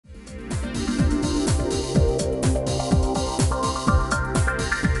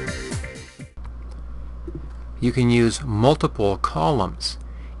you can use multiple columns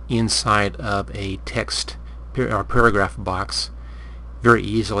inside of a text or paragraph box very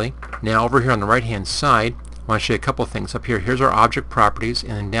easily. Now over here on the right hand side, I want to show you a couple things. Up here, here's our object properties,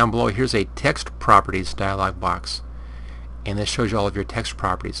 and then down below here's a text properties dialog box, and this shows you all of your text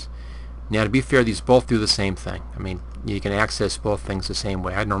properties. Now to be fair, these both do the same thing. I mean, you can access both things the same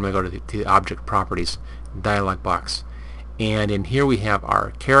way. I normally go to the object properties dialog box, and in here we have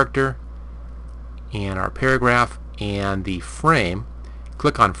our character and our paragraph and the frame.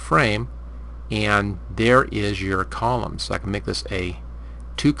 Click on frame, and there is your column. So I can make this a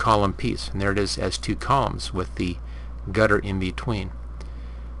 2-column piece, and there it is as 2 columns with the gutter in between.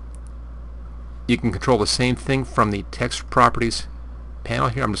 You can control the same thing from the text properties panel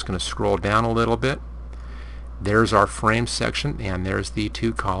here. I'm just going to scroll down a little bit. There's our frame section, and there's the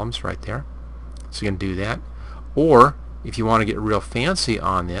 2 columns right there. So you can do that. Or if you want to get real fancy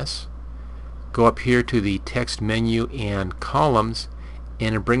on this, go up here to the text menu and columns,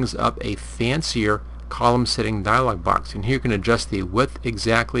 and it brings up a fancier column setting dialog box, and here you can adjust the width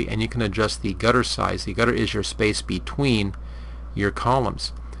exactly, and you can adjust the gutter size. The gutter is your space between your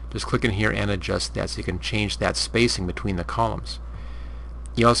columns. Just click in here and adjust that so you can change that spacing between the columns.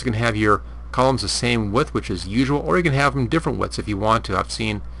 You also can have your columns the same width, which is usual, or you can have them different widths if you want to. I've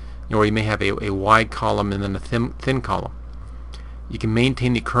seen where you may have a wide column and then a thin column. You can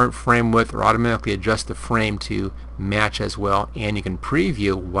maintain the current frame width or automatically adjust the frame to match as well, and you can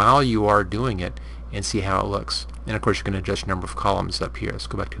preview while you are doing it and see how it looks. And of course you can adjust the number of columns up here. Let's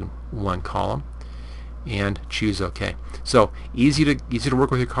go back to 1 column and choose OK. So easy to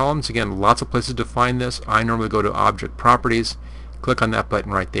work with your columns. Again, lots of places to find this. I normally go to Object Properties, click on that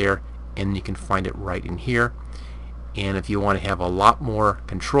button right there, and you can find it right in here. And if you want to have a lot more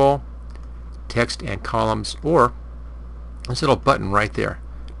control, text and columns, or this little button right there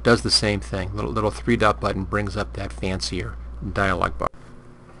does the same thing. Little 3-dot button brings up that fancier dialog box.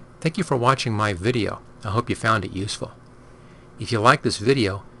 Thank you for watching my video. I hope you found it useful. If you like this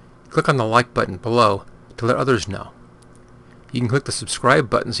video, click on the like button below to let others know. You can click the subscribe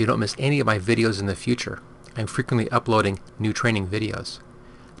button so you don't miss any of my videos in the future. I'm frequently uploading new training videos.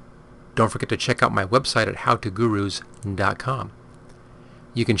 Don't forget to check out my website at howtogurus.com.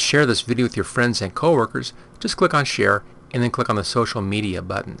 You can share this video with your friends and coworkers. Just click on share and then click on the social media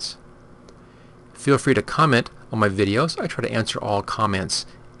buttons. Feel free to comment on my videos. I try to answer all comments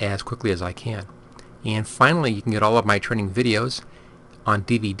as quickly as I can. And finally, you can get all of my training videos on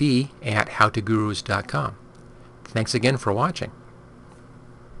DVD at howtogurus.com. Thanks again for watching.